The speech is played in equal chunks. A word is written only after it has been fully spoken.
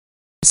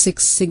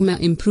Six Sigma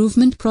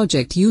improvement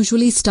project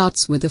usually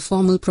starts with a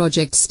formal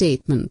project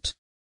statement.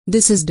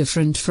 This is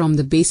different from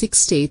the basic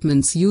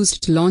statements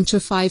used to launch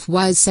a 5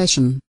 whys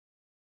session.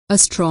 A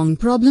strong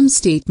problem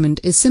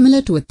statement is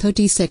similar to a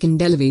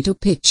 30-second elevator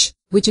pitch,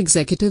 which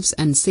executives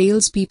and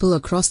salespeople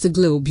across the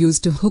globe use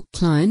to hook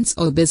clients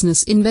or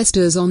business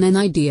investors on an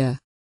idea.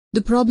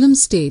 The problem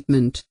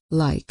statement,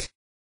 like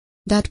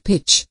that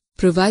pitch,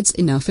 provides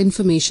enough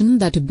information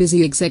that a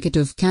busy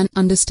executive can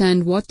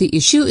understand what the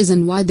issue is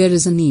and why there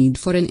is a need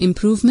for an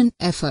improvement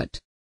effort.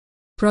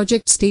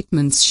 Project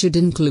statements should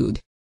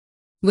include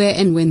where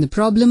and when the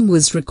problem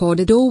was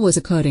recorded or was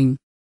occurring,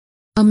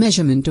 a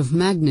measurement of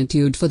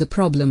magnitude for the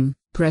problem,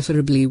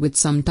 preferably with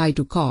some tie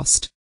to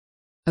cost,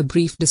 a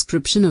brief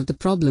description of the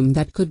problem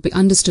that could be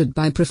understood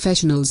by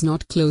professionals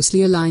not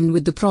closely aligned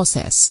with the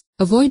process.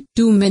 Avoid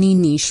too many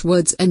niche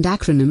words and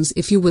acronyms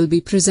if you will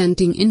be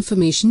presenting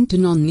information to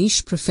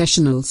non-niche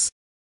professionals.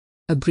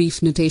 A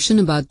brief notation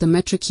about the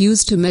metric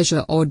used to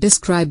measure or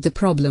describe the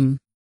problem,